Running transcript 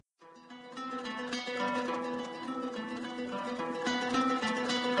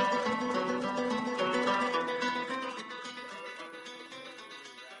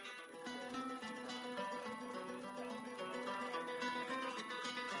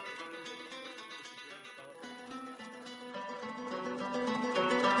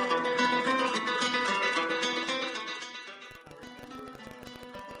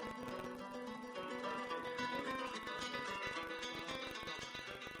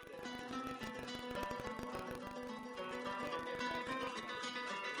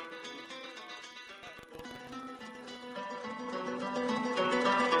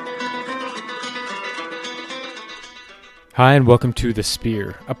Hi, and welcome to The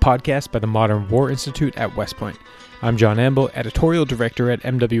Spear, a podcast by the Modern War Institute at West Point. I'm John Amble, editorial director at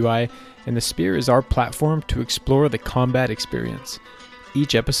MWI, and The Spear is our platform to explore the combat experience.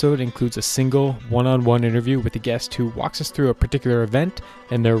 Each episode includes a single, one-on-one interview with a guest who walks us through a particular event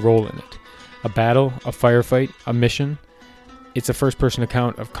and their role in it. A battle, a firefight, a mission. It's a first-person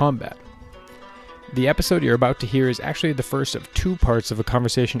account of combat. The episode you're about to hear is actually the first of two parts of a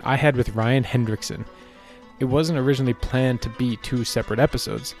conversation I had with Ryan Hendrickson. It wasn't originally planned to be two separate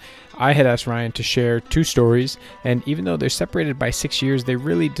episodes. I had asked Ryan to share two stories, and even though they're separated by 6 years, they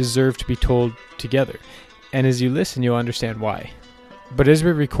really deserve to be told together. And as you listen, you'll understand why. But as we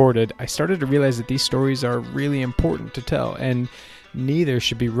recorded, I started to realize that these stories are really important to tell, and neither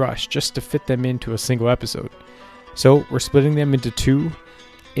should be rushed just to fit them into a single episode. So we're splitting them into two.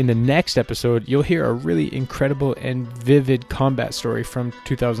 In the next episode, you'll hear a really incredible and vivid combat story from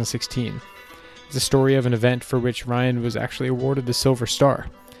 2016. It's a story of an event for which Ryan was actually awarded the Silver Star.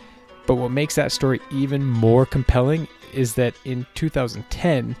 But what makes that story even more compelling is that in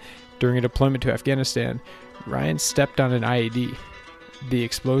 2010, during a deployment to Afghanistan, Ryan stepped on an IED. The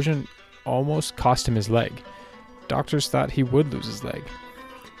explosion almost cost him his leg. Doctors thought he would lose his leg.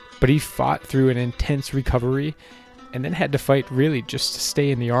 But he fought through an intense recovery and then had to fight really just to stay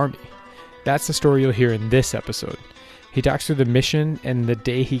in the Army. That's the story you'll hear in this episode. He talks through the mission and the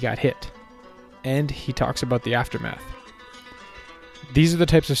day he got hit. And he talks about the aftermath. These are the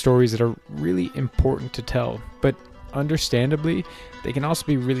types of stories that are really important to tell, but understandably, they can also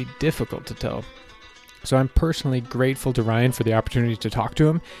be really difficult to tell. So I'm personally grateful to Ryan for the opportunity to talk to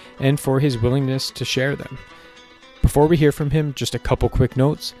him and for his willingness to share them. Before we hear from him, just a couple quick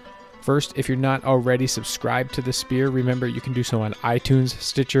notes. First, if you're not already subscribed to The Spear, remember you can do so on iTunes,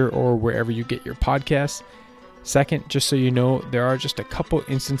 Stitcher, or wherever you get your podcasts. Second, just so you know, there are just a couple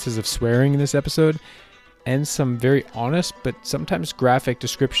instances of swearing in this episode and some very honest but sometimes graphic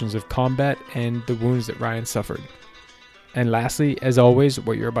descriptions of combat and the wounds that Ryan suffered. And lastly, as always,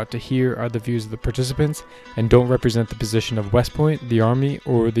 what you're about to hear are the views of the participants and don't represent the position of West Point, the Army,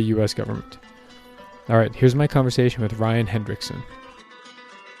 or the U.S. government. Alright, here's my conversation with Ryan Hendrickson.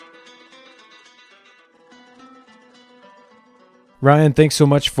 Ryan, thanks so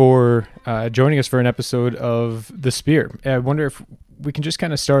much for joining us for an episode of The Spear. I wonder if we can just kind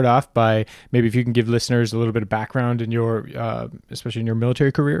of start off by maybe if you can give listeners a little bit of background in your, especially in your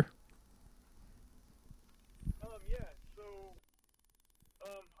military career.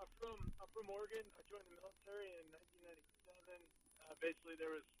 I'm from Oregon. I joined the military in 1997. Basically,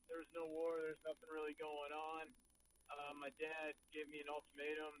 there was no war. There's nothing really going on. My dad gave me an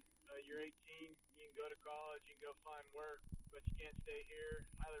ultimatum. You're 18. You can go to college. You can go find work. But you can't stay here.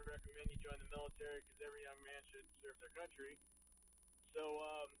 Highly recommend you join the military because every young man should serve their country. So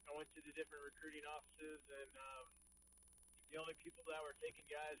I went to the different recruiting offices, and the only people that were taking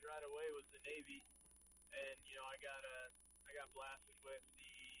guys right away was the Navy. And I got blasted with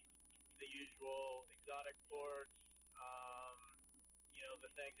the usual exotic ports. The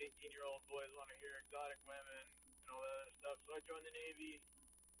things 18-year-old boys want to hear, exotic women, and all that other stuff. So I joined the Navy.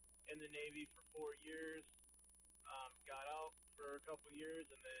 In the Navy for 4 years. Got out for a couple years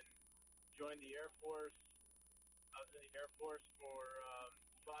and then joined the Air Force. I was in the Air Force for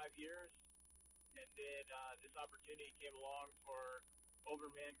 5 years, and then this opportunity came along for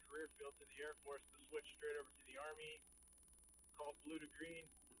overman career field to the Air Force to switch straight over to the Army, called Blue to Green.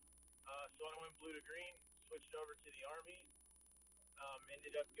 So I went Blue to Green, switched over to the Army,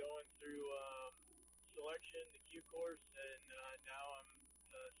 ended up going through selection, the Q course, and now I'm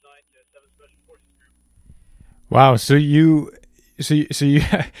assigned to 7th Special Forces Group. Wow, so you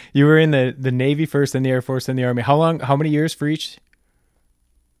you were in the Navy first, then the Air Force, then the Army. How many years for each?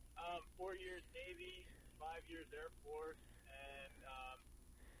 4 years Navy, 5 years Air Force, and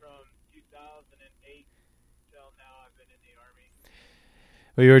from 2008 till now I've been in the Army.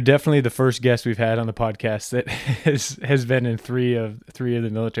 Well, you're definitely the first guest we've had on the podcast that has been in three of the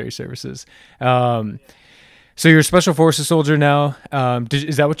military services. So you're a Special Forces soldier now.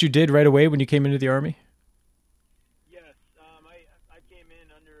 Is that what you did right away when you came into the Army? Yes. I came in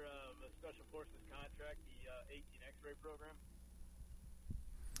under a Special Forces contract, the 18 X-ray program.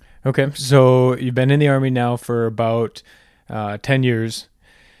 Okay, so you've been in the Army now for about 10 years.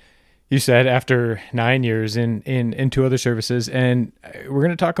 You said after 9 years in two other services, and we're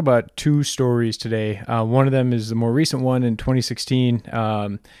going to talk about two stories today. One of them is the more recent one in 2016,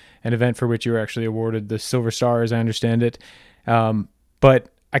 an event for which you were actually awarded the Silver Star, as I understand it. But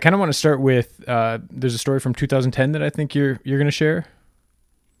I kind of want to start with, there's a story from 2010 that I think you're going to share.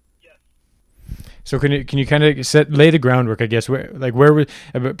 Yes. So can you kind of lay the groundwork? I guess where was,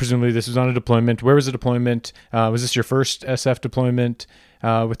 presumably this was on a deployment. Where was the deployment? Was this your first SF deployment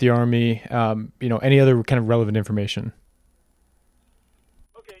with the Army? Any other kind of relevant information?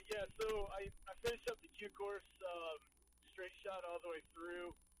 Okay, yeah. So I finished up the Q course, straight shot all the way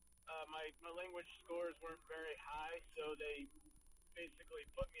through. My language scores weren't very high, so they basically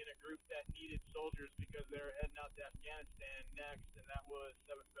put me in a group that needed soldiers because they were heading out to Afghanistan next, and that was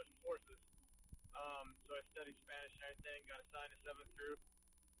 7th Special Forces. So I studied Spanish and everything, got assigned to 7th Group,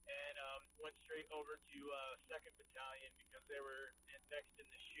 and went straight over to 2nd Battalion because they were next in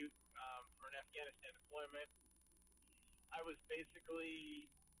the chute for an Afghanistan deployment. I was basically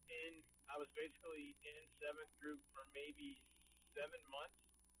in 7th Group for maybe 7 months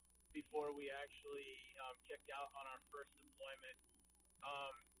before we actually kicked out on our first deployment.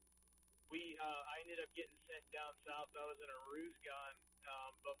 I ended up getting sent down south. I was in a ruse gun,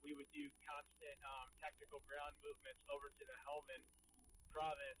 but we would do constant tactical ground movements over to the Helmand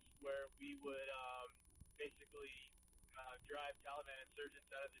province, where we would basically drive Taliban insurgents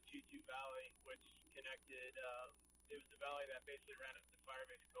out of the Tutu Valley, which connected. It was the valley that basically ran up to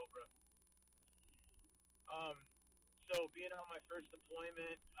Firebase Cobra. So being on my first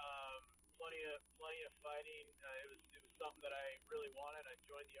deployment, plenty of fighting. It was something that I really wanted. I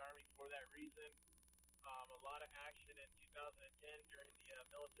joined the Army for that reason. A lot of action in 2010 during the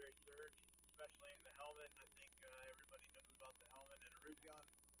military surge, especially in the Helmand. I think everybody knows about the Helmand and Aruzgan.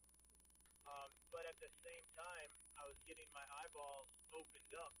 But at the same time, I was getting my eyeballs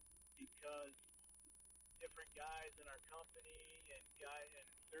opened up because different guys in our company and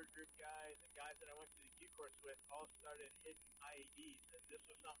third group guys and guys that I went to the Q course with all started hitting IEDs, and this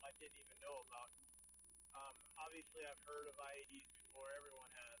was something I didn't even know about. Obviously, I've heard of IEDs before, everyone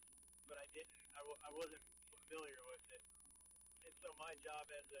has, but I wasn't familiar with it. And so my job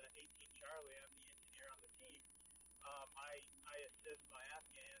as an 18 Charlie, I'm the engineer on the team. I assist my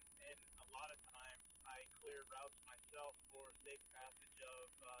Afghans, and a lot of times I clear routes myself for safe passage of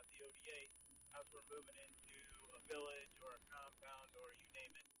the ODA as we're moving into a village or a compound or you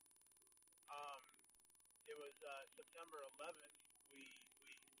name it. It was September 11th. We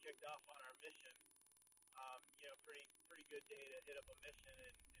kicked off on our mission. Pretty good day to hit up a mission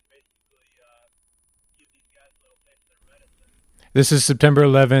and basically give these guys a little taste of their medicine. This is September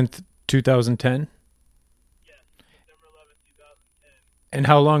 11th, 2010. Yes, September 11th, 2010. And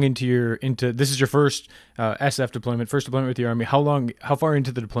how long into this is your first SF deployment, first deployment with the Army? How far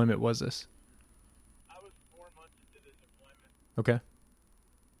into the deployment was this? I was 4 months into the deployment. Okay.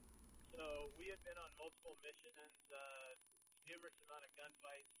 So we had been on multiple missions, numerous amount of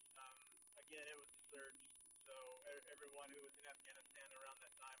gunfights. Again, it was a surge, so everyone who was in Afghanistan around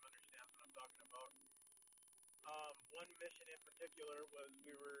that time understands what I'm talking about. One mission in particular was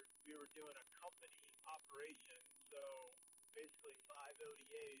we were doing a company operation, so basically 5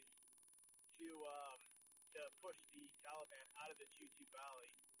 ODAs to push the Taliban out of the Tutu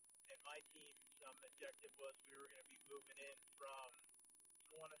Valley. And my team's objective was we were going to be moving in from,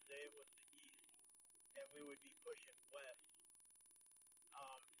 I want to say it was the east, and we would be pushing west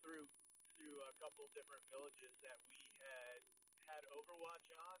through a couple of different villages that we had overwatch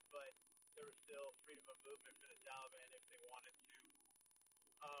on, but there was still freedom of movement for the Taliban if they wanted to.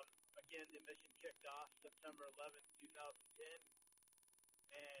 Again, the mission kicked off September 11th, 2010,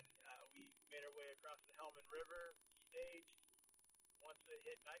 and we made our way across the Helmand River, staged. Once it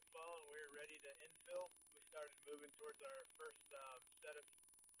hit nightfall and we were ready to infill, we started moving towards our first set of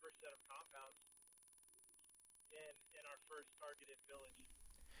compounds in our first targeted village.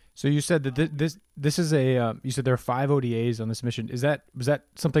 So you said that this is a you said there are 5 ODAs on this mission. Was that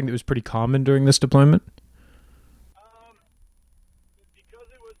something that was pretty common during this deployment?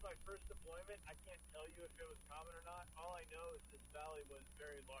 Because it was my first deployment, I can't tell you if it was common or not. All I know is this valley was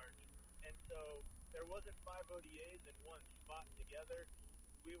very large, and so there wasn't 5 ODAs in one spot together.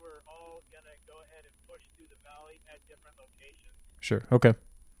 We were all gonna go ahead and push through the valley at different locations. Sure. Okay.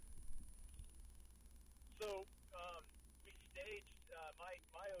 So we staged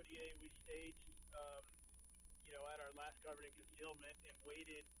my ODA. We staged, at our last covered in concealment and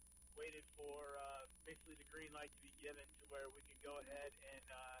waited for basically the green light to be given to where we could go ahead and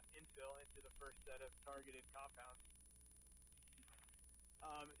infill into the first set of targeted compounds.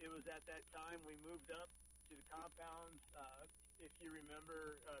 It was at that time we moved up to the compounds. If you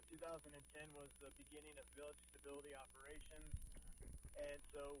remember, 2010 was the beginning of village stability operations, and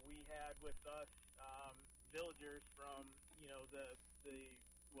so we had with us villagers from the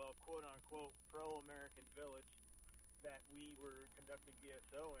quote unquote pro-American village that we were conducting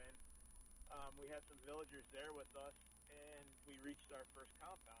VSO in. We had some villagers there with us, and we reached our first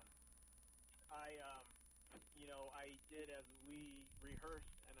compound. I did as we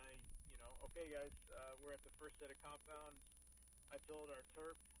rehearsed, and okay, guys, we're at the first set of compounds. I told our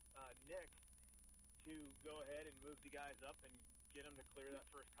terp, Nick, to go ahead and move the guys up and get them to clear that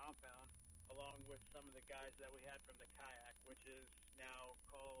first compound, along with some of the guys that we had from the kayak, which is now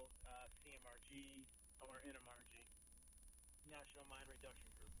called CMRG or NMRG, National Mine Reduction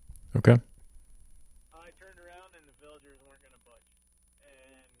Group. Okay. I turned around and the villagers weren't going to budge.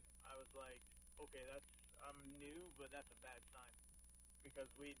 And I was like, okay, I'm new, but that's a bad sign.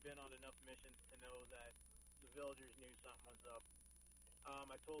 Because we'd been on enough missions to know that the villagers knew something was up.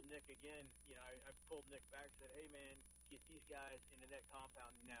 I told Nick again, I pulled Nick back and said, hey man, get these guys into that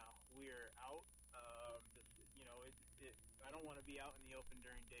compound now. We're out. I don't want to be out in the open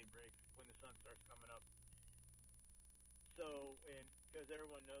during daybreak when the sun starts coming up. So, and because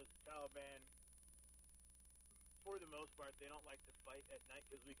everyone knows the Taliban, for the most part, they don't like to fight at night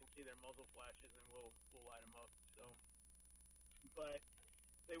because we can see their muzzle flashes and we'll light them up. So, but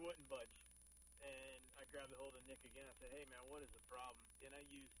they wouldn't budge. And I grabbed a hold of Nick again. I said, hey man, what is the problem? And I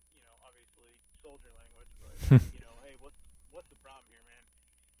used, obviously soldier language, but hey, what's the problem here, man?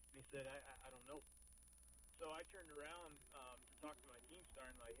 And he said, I don't know. So I turned around to talk to my team star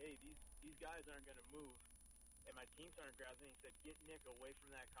and like, hey, these guys aren't going to move. And my team sergeant grabs me and he said, get Nick away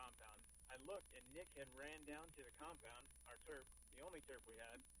from that compound. I looked, and Nick had ran down to the compound, our terp, the only terp we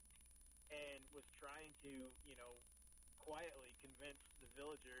had, and was trying to, quietly convince the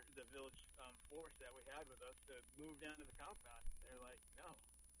village force that we had with us to move down to the compound. They're like, no.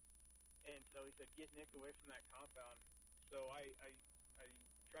 And so he said, get Nick away from that compound. So I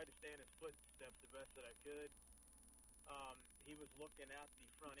tried to stay in his footsteps the best that I could. He was looking at the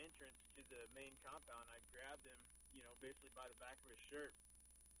front entrance to the main compound. I grabbed him, basically by the back of his shirt.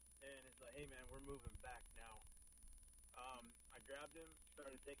 And it's like, hey, man, we're moving back now. I grabbed him,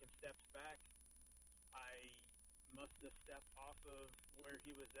 started taking steps back. I must have stepped off of where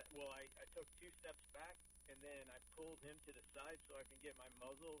he was at. Well, I took 2 steps back, and then I pulled him to the side so I can get my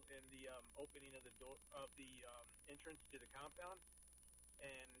muzzle in the opening of the door of the entrance to the compound.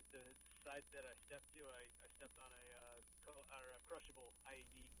 And the side that I stepped to, I stepped on a crushable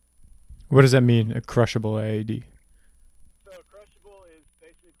IED. What does that mean, a crushable IED? So a crushable is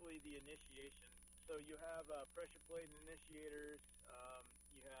basically the initiation. So you have pressure plate initiators.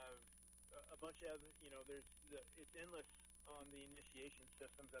 You have a bunch of, it's endless on the initiation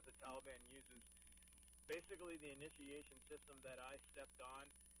systems that the Taliban uses. Basically, the initiation system that I stepped on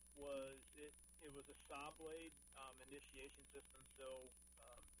was it was a saw blade initiation system. So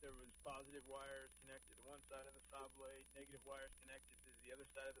there was positive wires connected to one side of the saw blade, negative wires connected to the other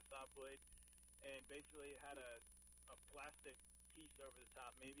side of the saw blade, and basically it had a plastic piece over the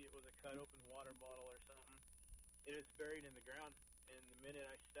top. Maybe it was a cut open water bottle or something. It was buried in the ground, and the minute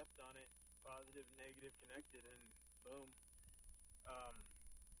I stepped on it, positive, negative connected, and boom.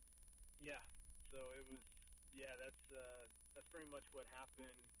 Yeah. So it was. Yeah, that's pretty much what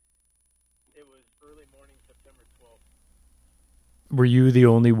happened. It was early morning, September 12th. Were you the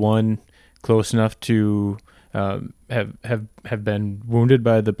only one close enough to have been wounded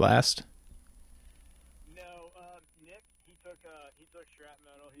by the blast? No, Nick, he took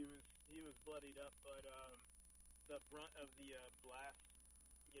shrapnel. He was bloodied up, but the brunt of the blast,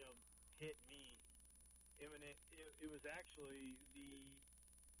 hit me. It was actually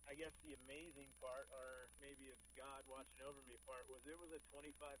I guess the amazing part, or maybe it's God watching over me part, was it was a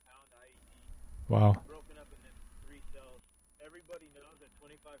 25-pound IED. Wow. Broken up into 3 cells. Everybody knows that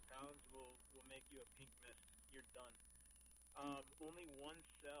 25 pounds will make you a pink mist. You're done. Only 1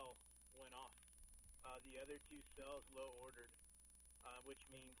 cell went off. The other 2 cells low ordered, which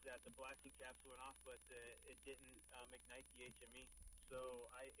means that the blasting caps went off, but it didn't ignite the HME. So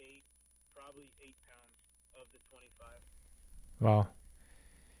I ate probably 8 pounds of the 25. Wow.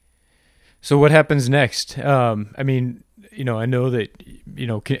 So what happens next? I mean, I know that,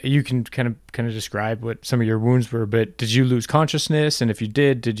 you can kind of describe what some of your wounds were, but did you lose consciousness? And if you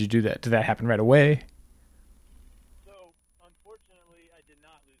did you do that? Did that happen right away? So unfortunately, I did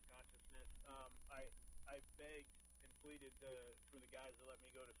not lose consciousness. I begged and pleaded for the guys to let me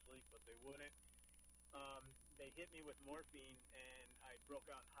go to sleep, but they wouldn't. They hit me with morphine, and I broke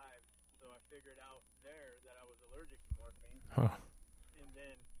out in hives. So I figured out there that I was allergic to morphine. Huh. And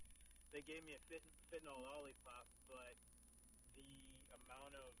then they gave me a fentanyl lollipop, but the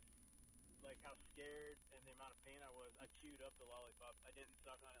amount of, how scared and the amount of pain I was, I chewed up the lollipop. I didn't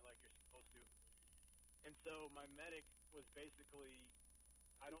suck on it like you're supposed to. And so my medic was basically,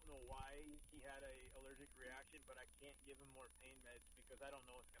 I don't know why he had a allergic reaction, but I can't give him more pain meds because I don't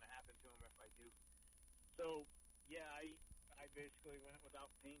know what's going to happen to him if I do. So, yeah, I basically went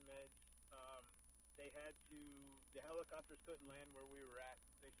without pain meds. the helicopters couldn't land where we were at.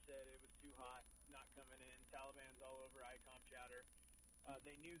 They said it was too hot, not coming in. Taliban's all over ICOM chatter.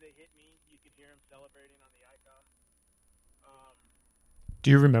 They knew they hit me. You could hear them celebrating on the ICOM.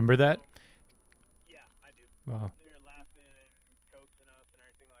 Do you remember that? Yeah, I do. Wow. They were laughing and coaxing us and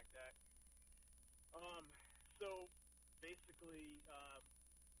everything like that. So basically,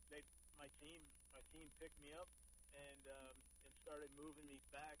 my team picked me up and started moving me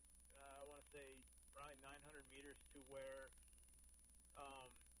back. I want to say probably 900 meters to where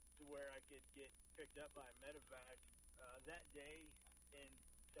I could get picked up by a medevac. That day in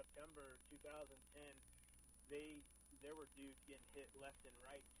September 2010, there were dudes getting hit left and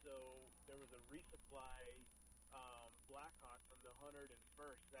right. So there was a resupply Blackhawk from the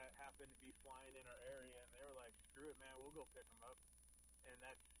 101st that happened to be flying in our area, and they were like, "Screw it, man, we'll go pick them up." And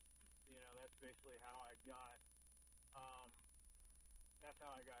that's basically how I got. That's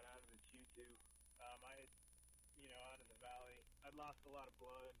how I got out of the Q2. I had, out of the valley. I'd lost a lot of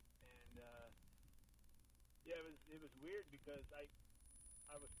blood, and it was weird because I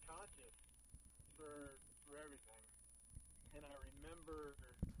was conscious for everything, and I remember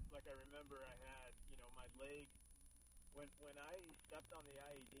I had, my leg when I stepped on the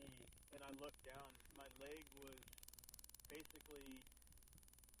IED and I looked down, my leg was basically.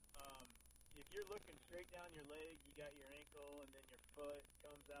 If you're looking straight down your leg, you got your ankle, and then your foot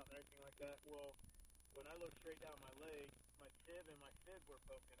comes out and everything like that. Well, when I looked straight down my leg, my tib and my fib were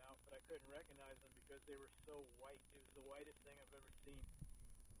poking out, but I couldn't recognize them because they were so white. It was the whitest thing I've ever seen.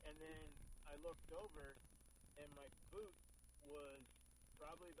 And then I looked over, and my boot was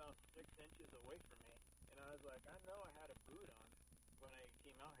probably about 6 inches away from me. And I was like, I know I had a boot on when I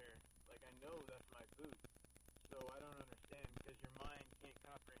came out here. Like, I know that's my boot. So I don't understand because your mind can't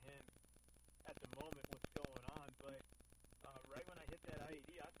comprehend at the moment what's going on, but right when I hit that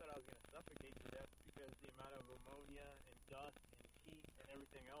IED, I thought I was going to suffocate to death because the amount of ammonia and dust and heat and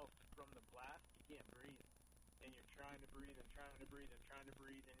everything else from the blast, you can't breathe, and you're trying to breathe and trying to breathe and trying to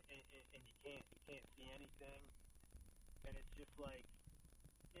breathe, and you can't see anything, and it's just like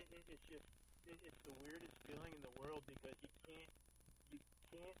it's the weirdest feeling in the world because you can't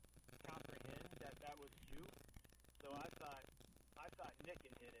comprehend that was you. So I thought Nick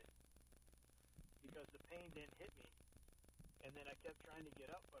had hit it, because the pain didn't hit me. And then I kept trying to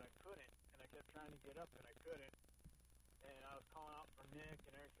get up, but I couldn't. And I kept trying to get up, and I couldn't. And I was calling out for Nick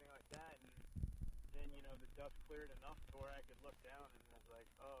and everything like that. And then, the dust cleared enough to where I could look down, and I was like,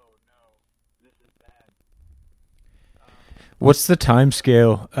 oh, no, this is bad. What's the time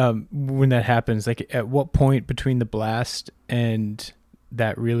scale when that happens? Like, at what point between the blast and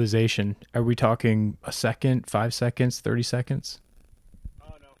that realization? Are we talking a second, 5 seconds, 30 seconds?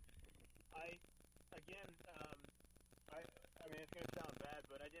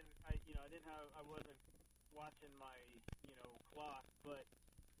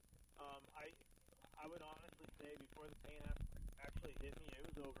 I would honestly say before the pain actually hit me, it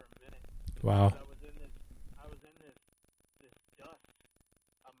was over a minute. Wow. I was in this dust,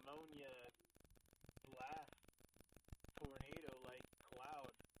 ammonia blast tornado like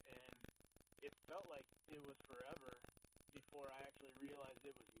cloud, and it felt like it was forever before I actually realized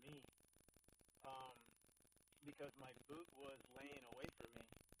it was me. Because my boot was laying away from me,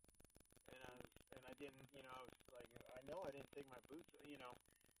 and I didn't, I was like, I know I didn't take my boots,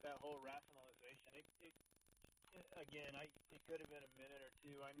 that whole rationalization. It could have been a minute or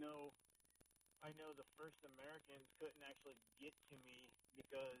two. I know the first Americans couldn't actually get to me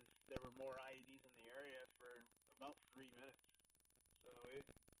because there were more IEDs in the area for about 3 minutes. So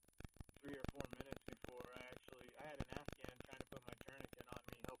 3 or 4 minutes before I had an Afghan trying to put my tourniquet on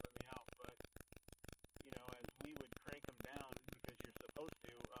me, helping me out. But, as we would crank him down because you're supposed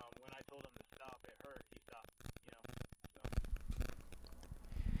to, when I told him to stop, it hurt. He stopped,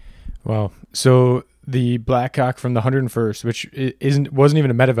 Wow. So the Blackhawk from the 101st, which wasn't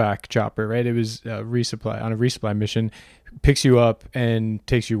even a medevac chopper, right? It was a resupply mission, picks you up and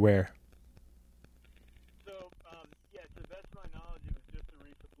takes you where? So, to the best of my knowledge, it was just a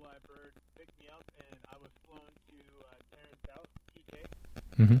resupply bird. Picked me up, and I was flown to Terrence House, TK.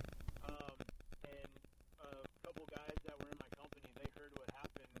 Mm-hmm. And a couple guys that were in my company, they heard what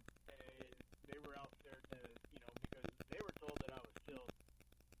happened, and they were out there to, because they were told that I was killed.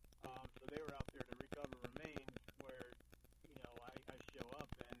 So they were out there to recover remains where, I show up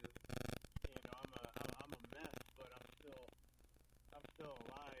and, I'm a mess, but I'm still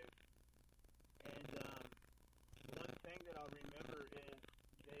alive. And one thing that I'll remember is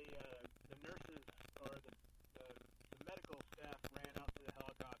the nurses or the medical staff ran out to the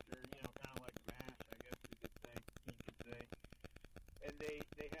helicopter, kind of like MASH, I guess you could say. And they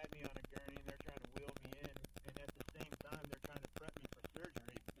had me on a gurney, and they're trying to wheel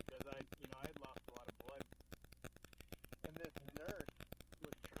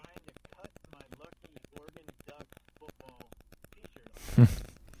And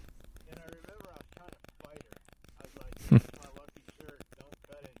I remember I was trying to fight her. I was like, "This is my lucky shirt. Don't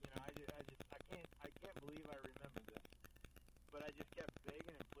cut it." I can't believe I remember this. But I just kept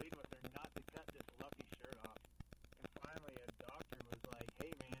begging and pleading with her not to cut this lucky shirt off. And finally, a doctor was like,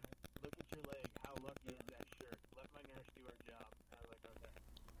 "Hey, man, look at your leg. How lucky is that shirt? Let my nurse do her job." I was like, "Okay."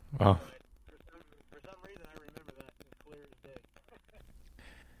 Wow. But for some reason, I remember that as clear as day.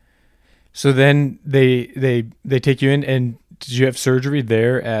 So then they take you in, and did you have surgery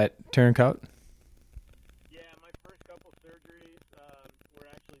there at Turncout? Yeah, my first couple surgeries were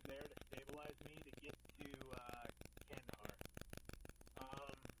actually there to stabilize me to get to Kandahar.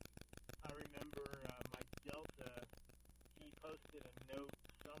 I remember my Delta, he posted a note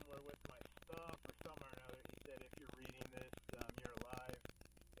somewhere with my stuff or somewhere or another. He said, "If you're reading this, you're alive."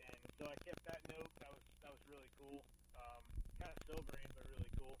 And so I kept that note. That was really cool. Kind of sobering, but really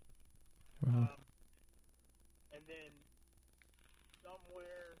cool. Wow. And then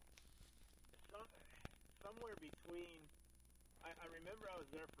somewhere between, I remember I was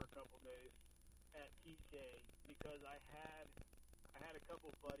there for a couple days at TK because I had a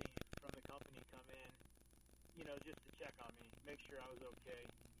couple buddies from the company come in, just to check on me, make sure I was okay.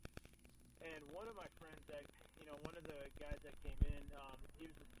 And one of my friends one of the guys that came in, he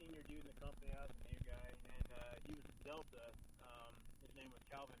was a senior dude in the company. I was a new guy, and he was a Delta. His name was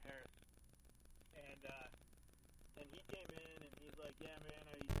Calvin Harris. And he came in and he's like, "Yeah, man,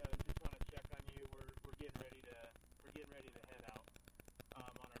 I just want to check on you. We're getting ready to head out on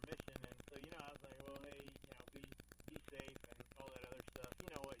our mission." And so I was like, "Well, hey, be safe and all that other stuff. You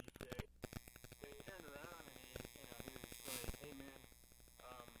know what you say." So he turned around and he was like, "Hey, man,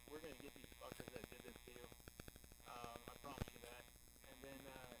 we're gonna get these fuckers that did this to you. I promise you that." And then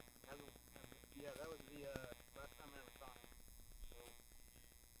that was the last time I ever saw him. So,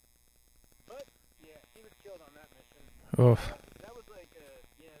 but yeah, he was killed on that mission. Oh. That was like a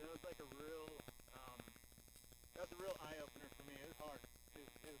real that was a real eye opener for me. It was hard. It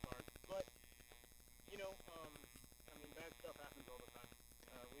was hard. But bad stuff happens all the time.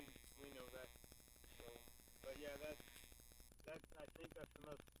 We know that. So, but yeah, that's I think that's the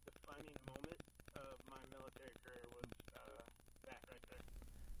most defining moment of my military career was that right there.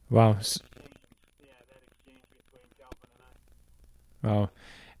 Wow. That exchange between Calvin and I. Wow.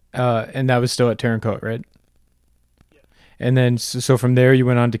 And that was still at Turncoat, right? Yeah. And then so from there you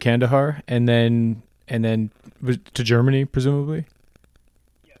went on to Kandahar, and then to Germany, presumably.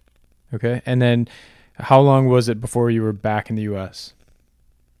 Yes. Okay. And then how long was it before you were back in the U.S.?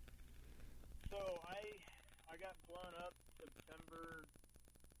 So I got blown up September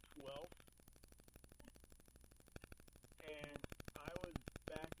 12th, and I was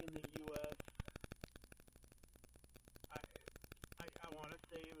back in the U.S. I want to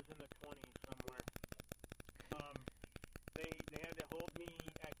say it was in the 20s somewhere. They had to hold me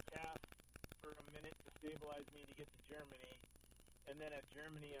at CAF for a minute to stabilize me to get to Germany, and then at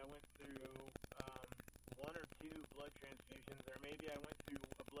Germany I went through one or two blood transfusions, or maybe I went through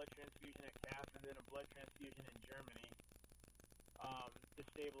a blood transfusion at CAF and then a blood transfusion in Germany to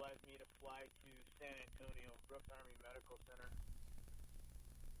stabilize me to fly to San Antonio, Brooks Army Medical Center.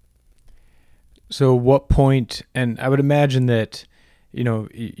 So what point, and I would imagine that,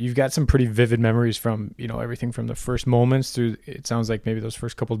 you've got some pretty vivid memories from, everything from the first moments through, it sounds like maybe those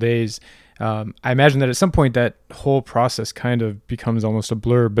first couple of days. I imagine that at some point that whole process kind of becomes almost a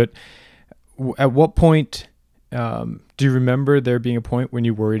blur, but at what point do you remember there being a point when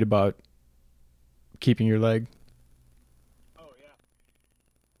you worried about keeping your leg? Oh, yeah.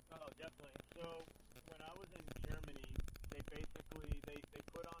 Oh, definitely. So when I was in Germany, they basically they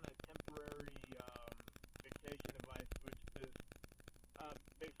put on a temporary fixation device, which is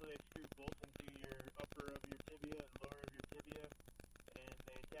basically they screw bolts into your upper of your tibia and lower of your tibia, and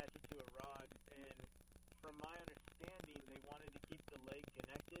they attach it to a rod. And from my understanding, they wanted to keep the leg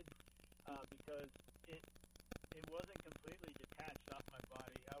connected because it wasn't completely detached off my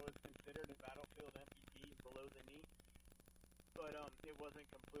body. I was considered a battlefield amputee below the knee, but it wasn't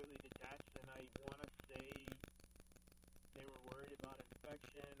completely detached, and I want to say they were worried about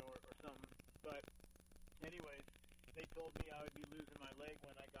infection or something. But anyways, they told me I would be losing my leg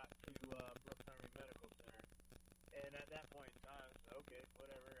when I got to Brooks Army Medical Center, and at that point in time, I was okay,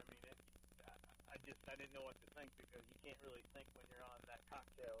 whatever. I mean, I didn't know what to think because you can't really think when you're on that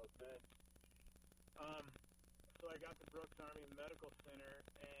cocktail of meds. So I got to Brooks Army Medical Center,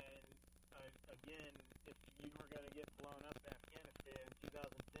 and again, if you were going to get blown up in Afghanistan,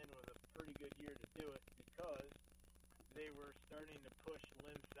 2010 was a pretty good year to do it because they were starting to push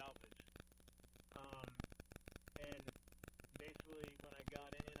limb salvage. And basically, when I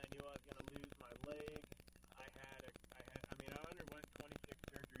got in, I knew I was going to lose my leg. I underwent 20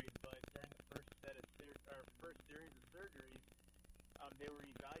 they were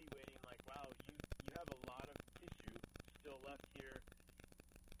evaluating like, wow, you have a lot of tissue still left here,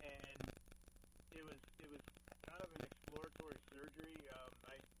 and it was kind of an exploratory surgery.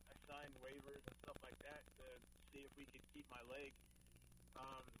 I signed waivers and stuff like that to see if we could keep my leg.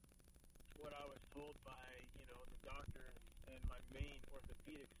 What I was told by the doctors and my main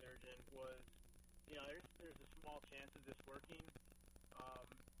orthopedic surgeon was, there's a small chance of this working.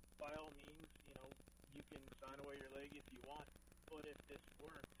 By all means, you can sign away your leg if you want, but if this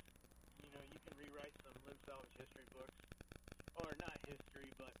works, you can rewrite some limb salvage history books, or not history,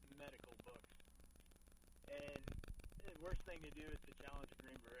 but medical books. And the worst thing to do is to challenge a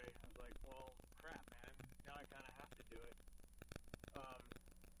Green Beret. I was like, well, crap, man. Now I kind of have to do it.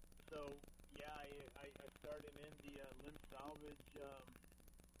 So, yeah, I started in the limb salvage,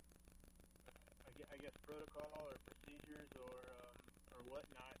 I guess, protocol or procedures or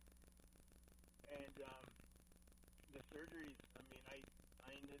whatnot. And the surgeries, I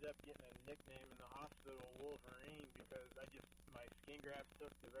ended up getting a nickname in the hospital, Wolverine, because my skin grafts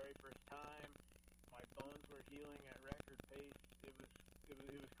took the very first time. My bones were healing at record pace. It was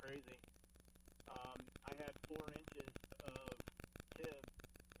crazy. I had 4 inches of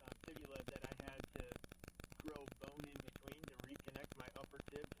tibula that I had to grow bone in between to reconnect my upper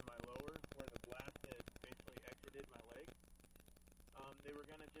tib to my lower, where the blast had basically exited my leg. They were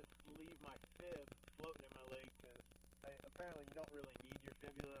going to just leave my fib floating in my leg, because apparently you don't really need your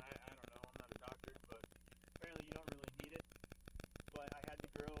fibula. I don't know, I'm not a doctor, but apparently you don't really need it. But I had to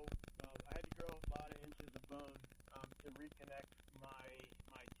grow a lot of inches of bone to reconnect my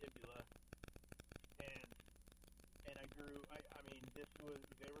tibula, and I grew.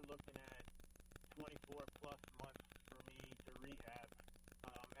 They were looking at 24 plus months for me to rehab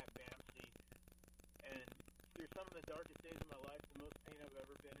at BAMC, and through some of the darkest days of my life, the most pain I've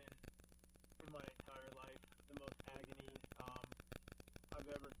ever been in my entire life, the most agony I've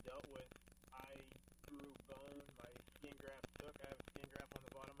ever dealt with. I grew bone, my skin graft took. I have a skin graft on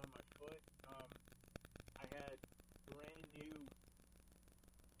the bottom of my foot. I had brand new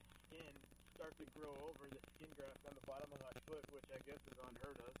skin start to grow over the skin graft on the bottom of my foot, which I guess is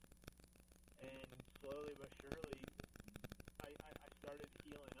unheard of. And slowly but surely, I started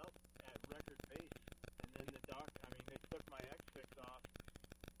healing up at record pace. And then they took my X-Fix off.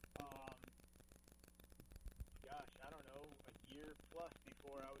 I don't know, a year plus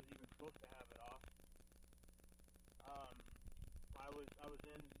before I was even supposed to have it off. I was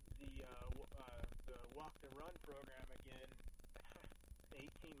in the walk to run program again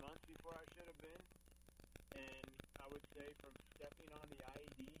 18 months before I should have been, and I would say from stepping on the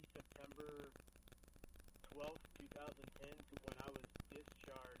IED September 12th, 2010 to when I was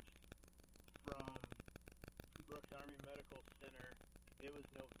discharged from Brooks Army Medical Center, it was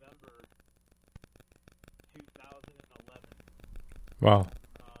November 2011. Wow.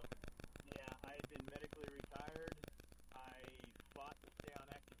 I had been medically retired. I fought to stay on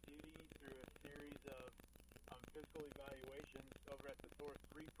active duty through a series of physical evaluations over at the Thor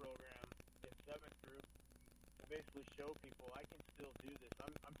 3 program in 7th group to basically show people I can still do this.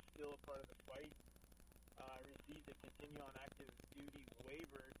 I'm still a part of the fight. I received a continue on active duty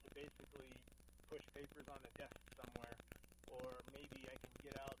waiver to basically push papers on a desk somewhere, or maybe I can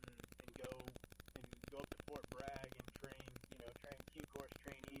get out and go up to Fort Bragg and train Q course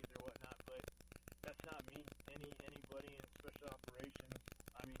trainees or whatnot. But that's not me. Anybody in special operations,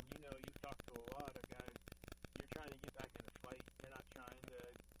 you've talked to a lot of guys. You're trying to get back in the fight. You're not trying to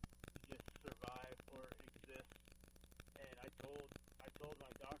just survive or exist. And I told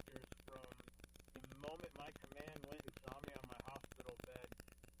my doctors from the moment my command went and saw me on my hospital bed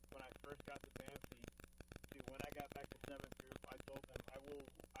when I first got to BAMC to when I got back to 7th group, I told them I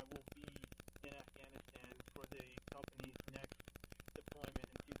will be in Afghanistan for the company's next deployment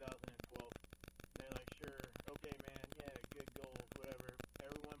in 2012. They're like, sure, okay, man, yeah, good goals, whatever.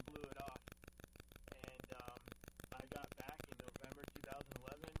 Everyone blew it off. And I got back in November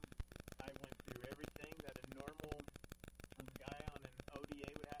 2011. I went through everything that a normal guy on an ODA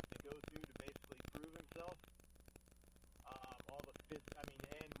would have to go through to basically prove himself. All the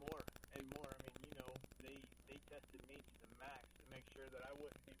and more. They tested me to the max to make sure that I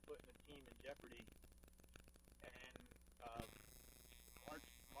wouldn't be putting the team in jeopardy. And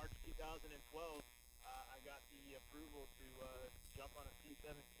March 2012, I got the approval to jump on a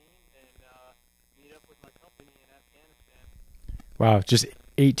C-17 and meet up with my company in Afghanistan. Wow, just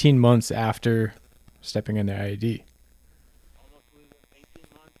 18 months after stepping in the IED. Almost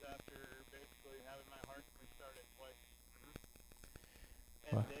 18 months after basically having my heart restarted twice.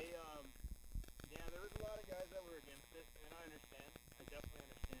 And Wow. there was a lot of guys that were against it, and I understand. I definitely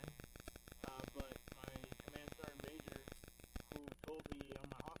understand. But my command sergeant major, who told me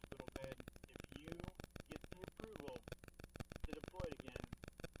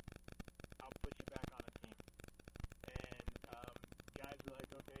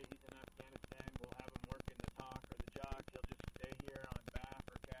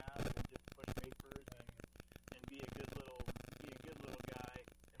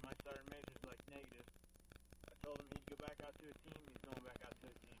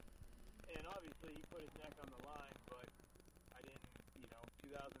obviously he put his neck on the line, but I didn't,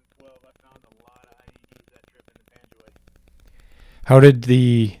 2012, I found a lot of IEDs that trip in the Panjway. How did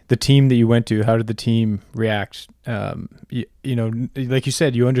the team that you went to, how did the team react? Like you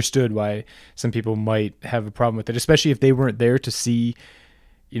said, you understood why some people might have a problem with it, especially if they weren't there to see,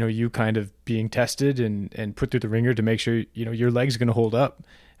 you kind of being tested and put through the ringer to make sure, your leg's going to hold up.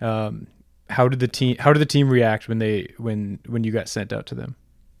 How did the team react when you got sent out to them?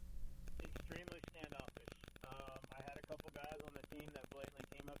 Extremely standoffish. I had a couple guys on the team that blatantly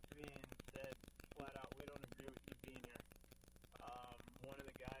came up to me and said flat out, "We don't agree with you being here." One of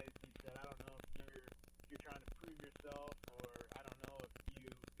the guys, he said, "I don't know if you're trying to prove yourself, or I don't know if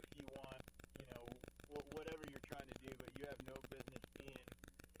you want, whatever you're trying to do, but you have no business being."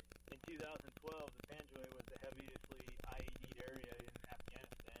 In 2012, the Panjway was the heaviously IED area in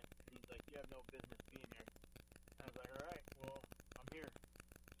Afghanistan. He's like, "You have no business being here." And I was like, "All right, well, I'm here.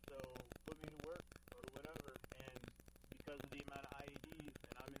 So put me to work or whatever." And because of the amount of IEDs,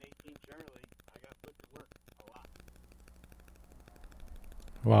 and I'm an 18 Charlie, I got put to work a lot.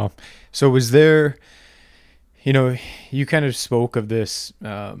 Wow. So was there, you kind of spoke of this,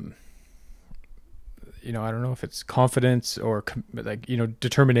 I don't know if it's confidence or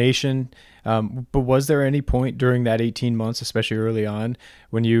determination. But was there any point during that 18 months, especially early on,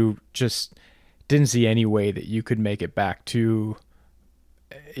 when you just didn't see any way that you could make it back to,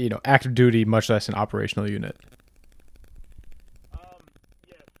 active duty, much less an operational unit?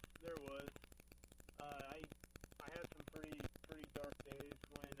 Yes, there was. I had some pretty dark days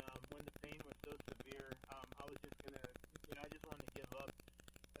when the pain was so severe. I was just gonna, I just wanted to give up.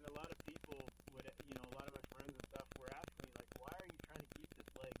 And a lot of people would, a lot of my friends and stuff were asking me, like, "Why are you trying to keep this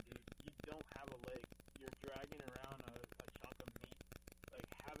leg, dude? You don't have a leg. You're dragging around a chunk of meat. Like,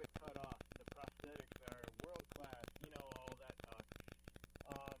 have it cut off. The prosthetics are world class, all that talk."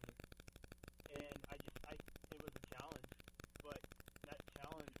 And it was a challenge, but that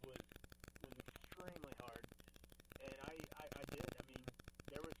challenge was extremely hard. And I did. I mean,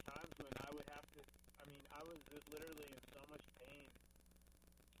 there was times when I would have to, I was literally in so much pain.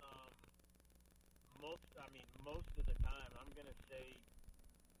 Most of the time, I'm going to say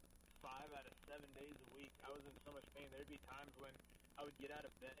 5 out of 7 days a week, I was in so much pain. There'd be times when I would get out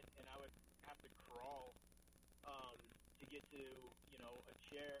of bed and I would have to crawl to get to, a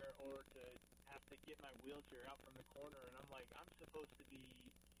chair, or to have to get my wheelchair out from the corner. And I'm like, I'm supposed to be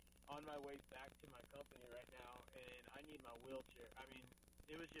on my way back to my company right now, and I need my wheelchair. I mean,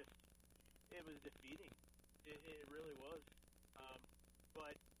 it was defeating. It really was.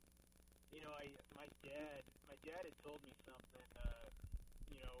 But my dad had told me something.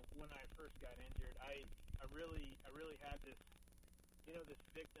 When I first got injured, I really had this, this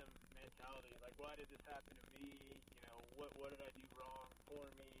victim mentality. Like, why did this happen to me? What did I do wrong? Poor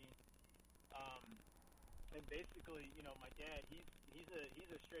me. And basically, my dad, he's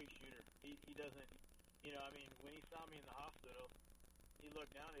a straight shooter. He doesn't, when he saw me in the hospital, he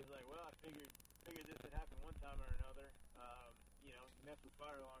looked down and he's like, "Well, I figured this would happen one time or another. You mess with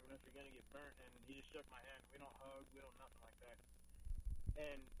fire long enough, you're gonna get burnt." And he just shook my hand. We don't hug, we don't nothing like that.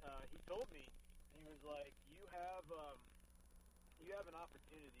 And he told me, he was like, "You have an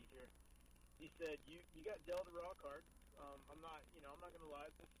opportunity here." He said, "You got dealt a raw card. I'm not gonna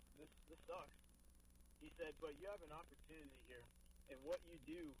lie, this sucks." He said, "But you have an opportunity here, and what you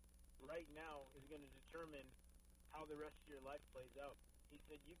do right now is going to determine how the rest of your life plays out." He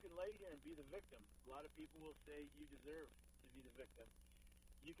said, "You can lay here and be the victim. A lot of people will say you deserve to be the victim.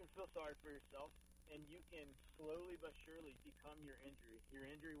 You can feel sorry for yourself, and you can slowly but surely become your injury. Your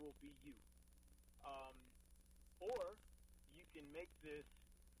injury will be you. Or you can make this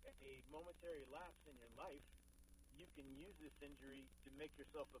a momentary lapse in your life. You can use this injury to make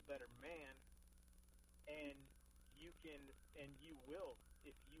yourself a better man, and you will,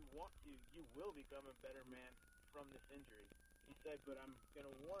 if you want to, you will become a better man from this injury." He said, "But I'm going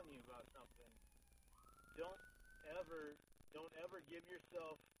to warn you about something. Don't ever give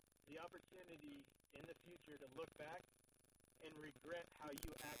yourself the opportunity in the future to look back and regret how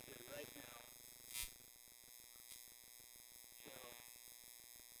you acted right now." So,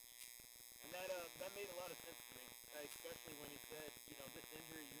 and that made a lot of sense to me, especially when he said, "This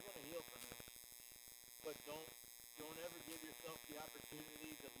injury, you're going to heal from this, but don't ever give yourself the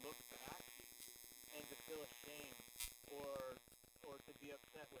opportunity to look back and to feel ashamed, or to be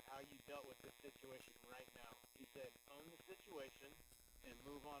upset with how you dealt with this situation right now." He said, "Own the situation and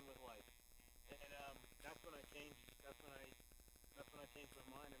move on with life." And that's when I changed. That's when I changed my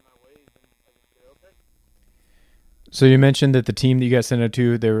mind and my ways, and I just said, "Okay." So you mentioned that the team that you got sent out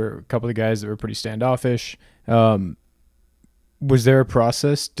to, there were a couple of guys that were pretty standoffish. Was there a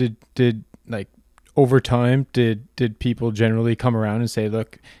process? Did like over time, did people generally come around and say,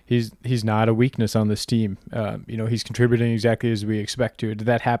 look, he's not a weakness on this team. He's contributing exactly as we expect to. Did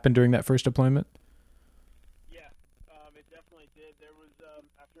that happen during that first deployment? Yeah, it definitely did. There was,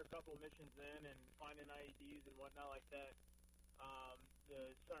 after a couple of missions in and finding IEDs and whatnot like that,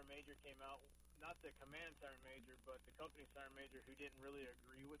 the sergeant major came out, not the command sergeant major, but the company sergeant major, who didn't really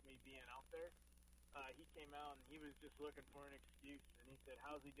agree with me being out there. He came out and he was just looking for an excuse, and he said,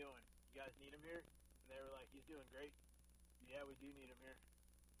 how's he doing? You guys need him here? And they were like, he's doing great. Yeah, we do need him here.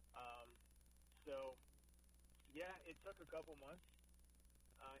 So yeah, it took a couple months.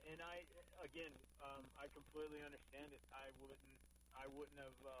 And I completely understand it. I wouldn't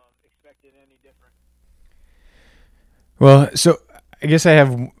have expected any different. Well, so I guess I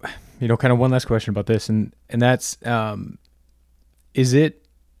have, kind of one last question about this, and that's, is it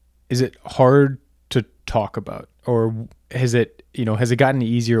hard to talk about, or has it gotten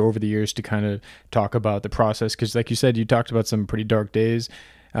easier over the years to kind of talk about the process? Because like you said, you talked about some pretty dark days.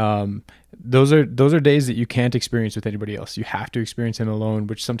 Those are days that you can't experience with anybody else. You have to experience them alone,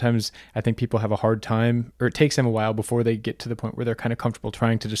 which sometimes I think people have a hard time, or it takes them a while before they get to the point where they're kind of comfortable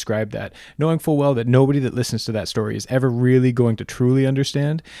trying to describe that, knowing full well that nobody that listens to that story is ever really going to truly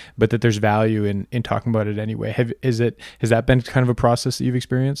understand, but that there's value in talking about it anyway. Has that been kind of a process that you've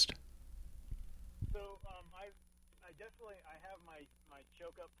experienced? I have my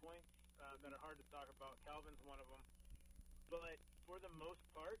choke up points that are hard to talk about. Calvin's one of them. But for the most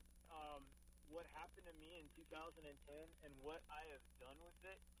part, what happened to me in 2010 and what I have done with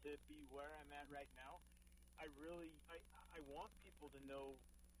it to be where I'm at right now, I want people to know.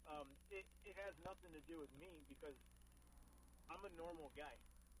 It has nothing to do with me, because I'm a normal guy.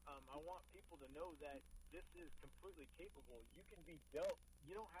 I want people to know that this is completely capable. You can be dealt.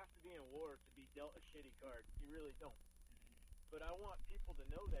 You don't have to be in war to be dealt a shitty card. You really don't. But I want people to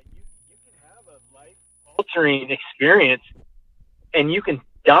know that you can have a life-altering experience, and you can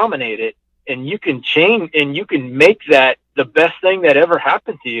dominate it, and you can change, and you can make that the best thing that ever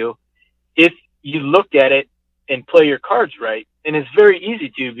happened to you if you look at it and play your cards right. And it's very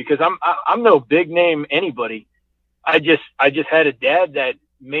easy to, because I'm no big name anybody. I just had a dad that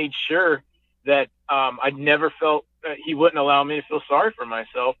made sure that I never felt he wouldn't allow me to feel sorry for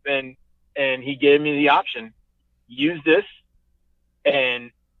myself, and he gave me the option: use this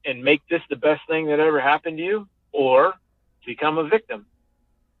and make this the best thing that ever happened to you, or become a victim.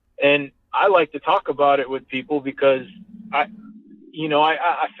 And I like to talk about it with people, because I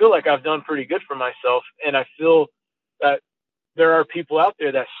feel like I've done pretty good for myself, and I feel that there are people out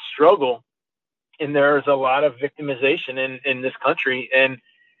there that struggle, and there's a lot of victimization in this country. And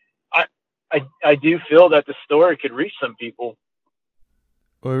I do feel that the story could reach some people.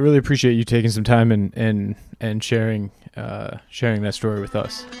 Well, I really appreciate you taking some time and sharing that story with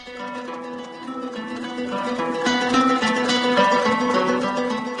us.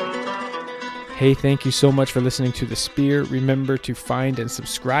 Hey, thank you so much for listening to The Spear. Remember to find and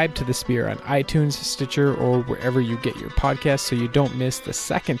subscribe to The Spear on iTunes, Stitcher, or wherever you get your podcasts, so you don't miss the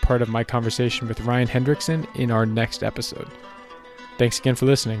second part of my conversation with Ryan Hendrickson in our next episode. Thanks again for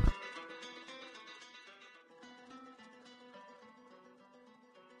listening.